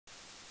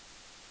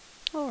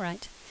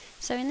Alright,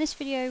 so in this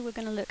video we're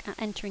going to look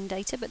at entering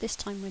data, but this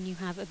time when you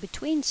have a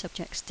between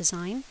subjects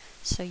design,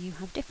 so you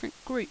have different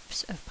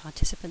groups of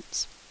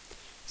participants.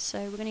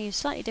 So we're going to use a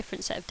slightly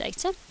different set of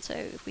data. So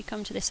if we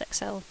come to this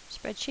Excel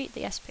spreadsheet,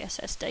 the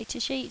SPSS data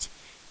sheet,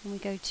 and we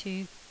go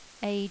to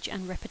age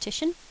and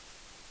repetition,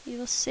 you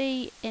will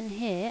see in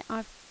here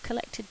I've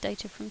collected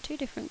data from two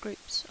different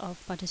groups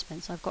of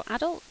participants. I've got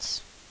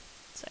adults,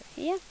 so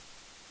here,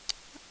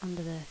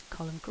 under the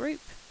column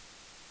group,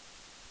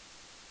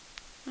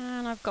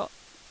 and I've got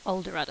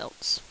older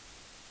adults.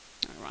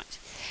 Alright,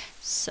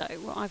 so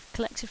what I've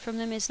collected from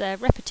them is their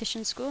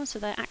repetition score, so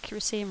their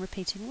accuracy in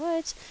repeating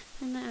words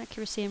and their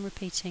accuracy in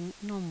repeating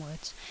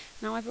non-words.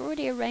 Now I've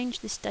already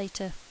arranged this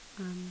data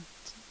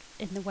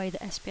in the way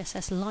that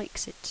SPSS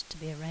likes it to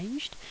be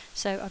arranged.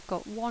 So I've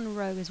got one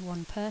row as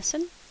one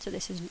person, so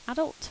this is an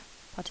adult,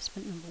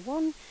 participant number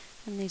 1,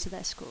 and these are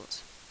their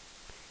scores.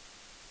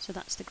 So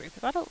that's the group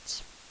of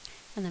adults.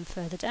 And then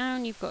further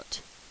down you've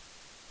got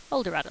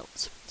older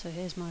adults. So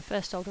here's my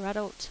first older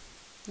adult,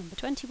 number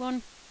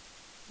 21,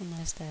 and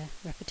there's their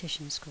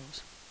repetition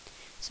scores.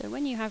 So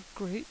when you have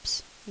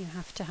groups, you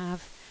have to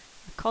have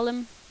a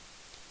column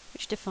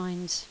which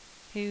defines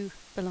who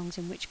belongs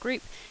in which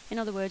group, in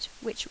other words,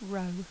 which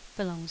row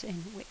belongs in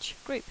which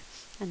group,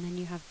 and then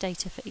you have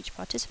data for each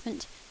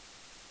participant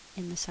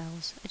in the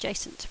cells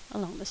adjacent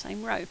along the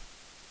same row.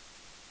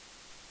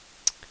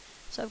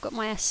 So I've got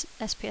my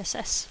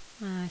SPSS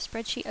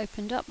spreadsheet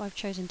opened up. I've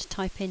chosen to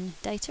type in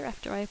data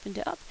after I opened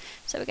it up.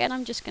 So again,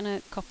 I'm just going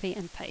to copy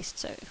and paste.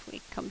 So if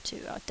we come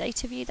to our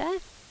data view there.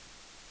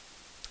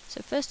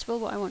 So first of all,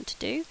 what I want to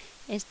do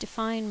is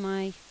define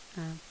my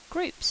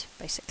groups,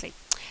 basically.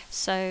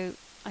 So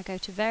I go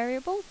to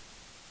variable,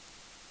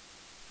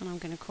 and I'm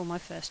going to call my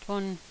first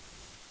one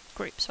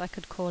group. So I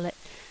could call it,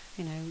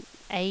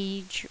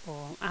 age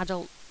or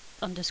adult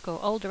underscore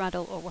older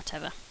adult or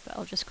whatever, but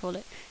I'll just call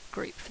it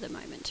group for the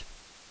moment.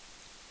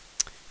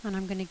 And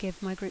I'm going to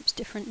give my groups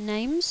different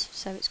names,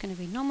 so it's going to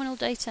be nominal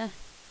data,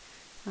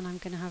 and I'm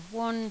going to have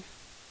 1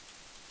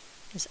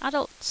 is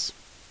adults,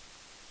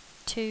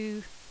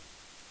 2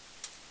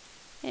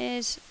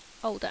 is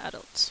older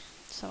adults,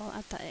 so I'll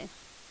add that in.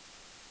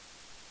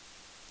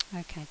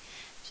 Okay,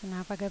 so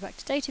now if I go back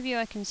to data view,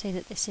 I can see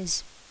that this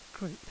is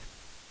group.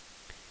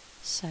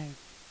 So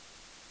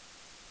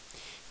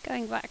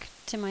going back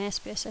to my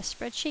SPSS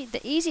spreadsheet,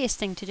 the easiest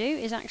thing to do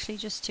is actually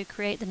just to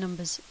create the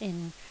numbers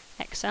in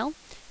Excel.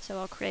 So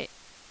I'll create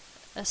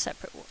a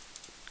separate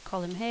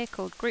column here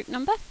called group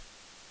number.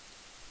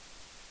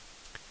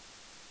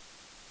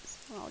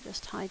 So I'll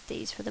just hide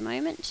these for the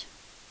moment.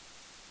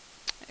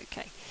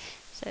 Okay,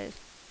 so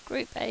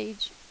group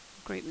age,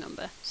 group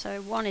number.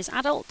 So 1 is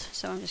adult,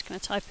 so I'm just going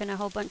to type in a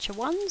whole bunch of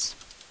 1s.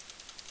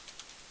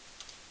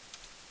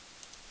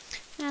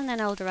 And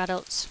then older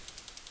adults,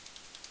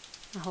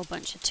 a whole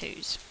bunch of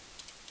 2s.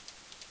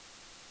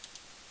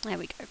 There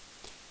we go.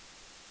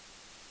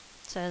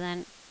 So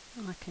then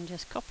I can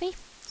just copy,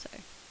 so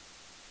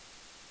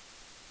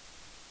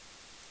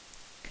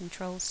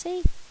Control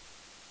C,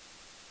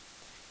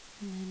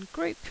 and then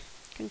group,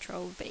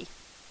 Control V.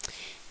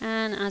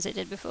 And as it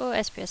did before,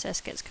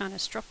 SPSS gets kind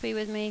of stroppy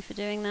with me for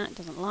doing that,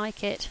 doesn't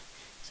like it.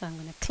 So I'm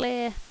going to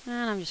clear,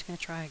 and I'm just going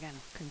to try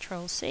again.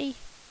 Control C,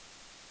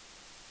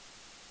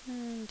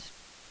 and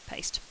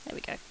paste. There we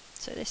go.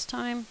 So this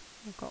time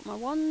I've got my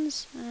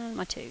 1s and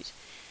my 2s.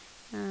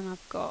 And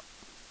I've got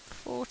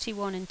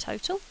 41 in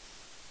total.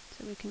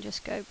 So we can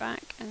just go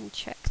back and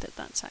check that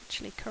that's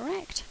actually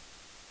correct.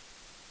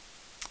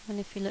 And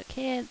if you look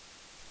here,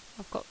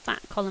 I've got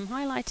that column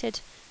highlighted,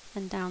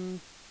 and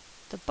down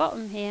the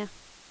bottom here,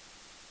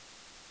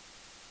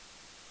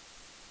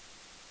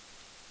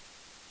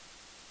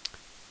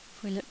 if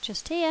we look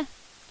just here,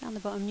 down the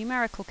bottom,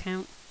 numerical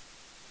count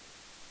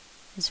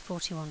is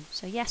 41.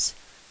 So yes,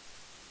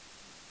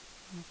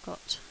 I've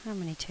got, how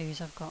many 2s?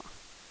 I've got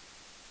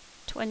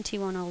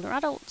 21 older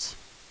adults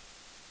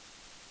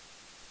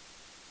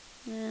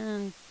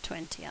and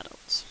 20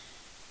 adults.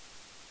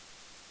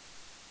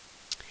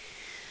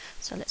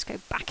 So let's go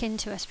back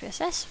into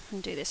SPSS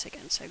and do this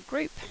again. So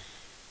group,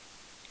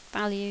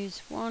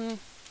 values, 1,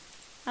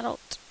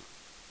 adult,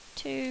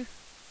 2,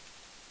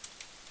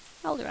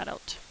 older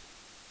adult.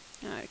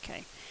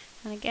 Okay,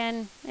 and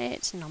again,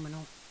 it's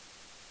nominal.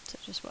 So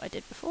just what I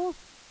did before.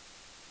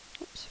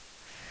 Oops,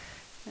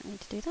 don't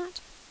need to do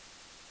that.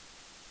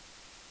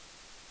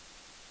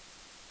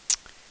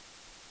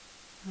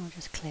 I'll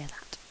just clear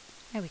that.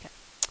 There we go.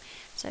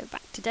 So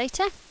back to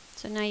data.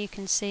 So now you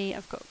can see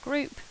I've got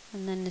group,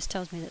 and then this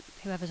tells me that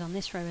whoever's on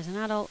this row is an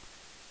adult,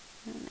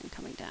 and then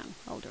coming down,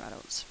 older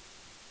adults.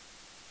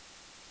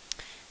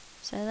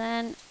 So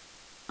then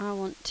I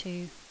want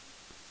to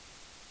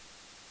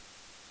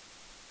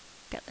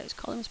get those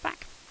columns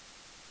back.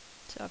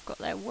 So I've got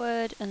their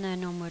word and their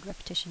non-word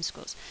repetition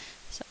scores.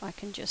 So I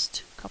can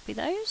just copy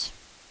those.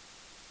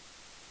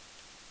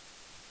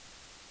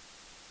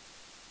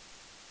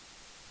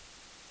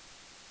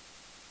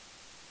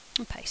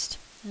 And paste,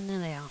 and there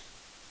they are.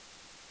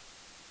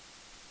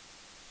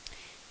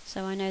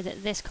 So I know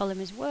that this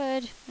column is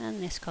word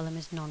and this column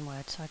is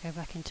non-word. So I go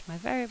back into my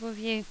variable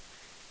view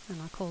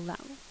and I call that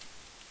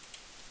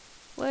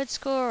word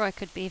score. I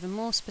could be even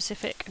more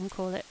specific and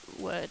call it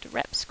word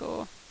rep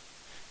score.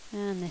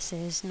 And this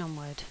is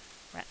non-word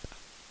rep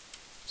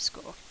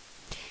score.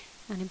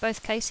 And in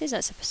both cases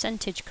that's a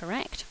percentage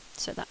correct,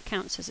 so that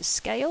counts as a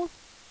scale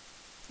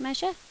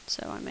measure.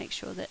 So I make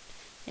sure that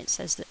it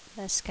says that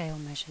they're scale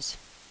measures.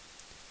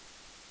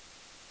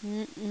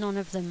 None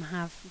of them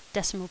have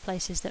decimal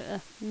places that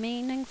are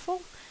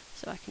meaningful,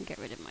 so I can get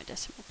rid of my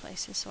decimal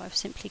places. So I've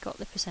simply got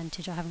the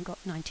percentage, I haven't got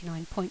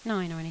 99.9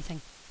 or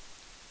anything.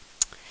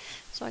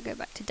 So I go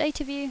back to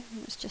data view,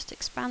 and let's just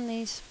expand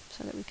these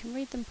so that we can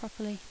read them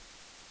properly.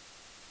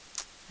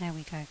 There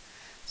we go.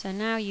 So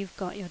now you've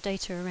got your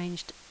data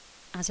arranged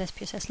as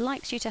SPSS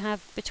likes you to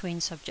have between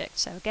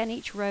subjects. So again,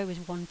 each row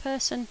is one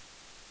person,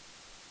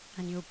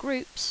 and your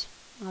groups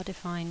are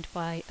defined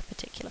by a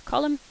particular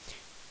column,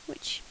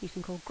 which you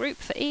can call group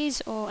for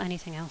ease, or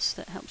anything else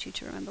that helps you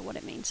to remember what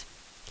it means.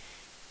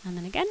 And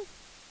then again,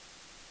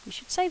 you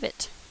should save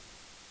it.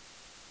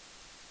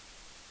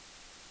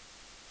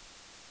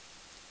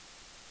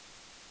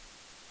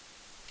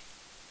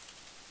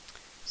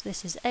 So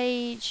this is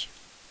age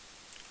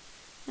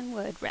and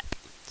word rep.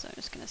 So I'm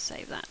just going to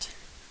save that.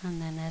 And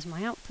then there's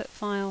my output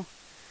file.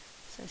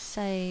 So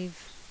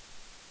save.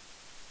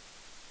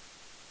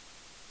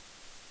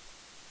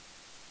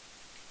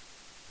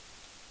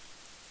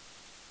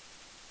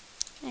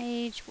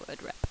 Age,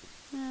 word rep,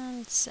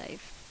 and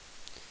save.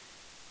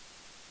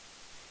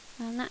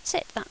 And that's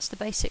it. That's the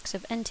basics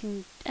of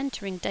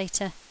entering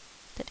data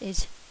that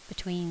is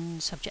between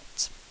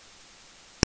subjects.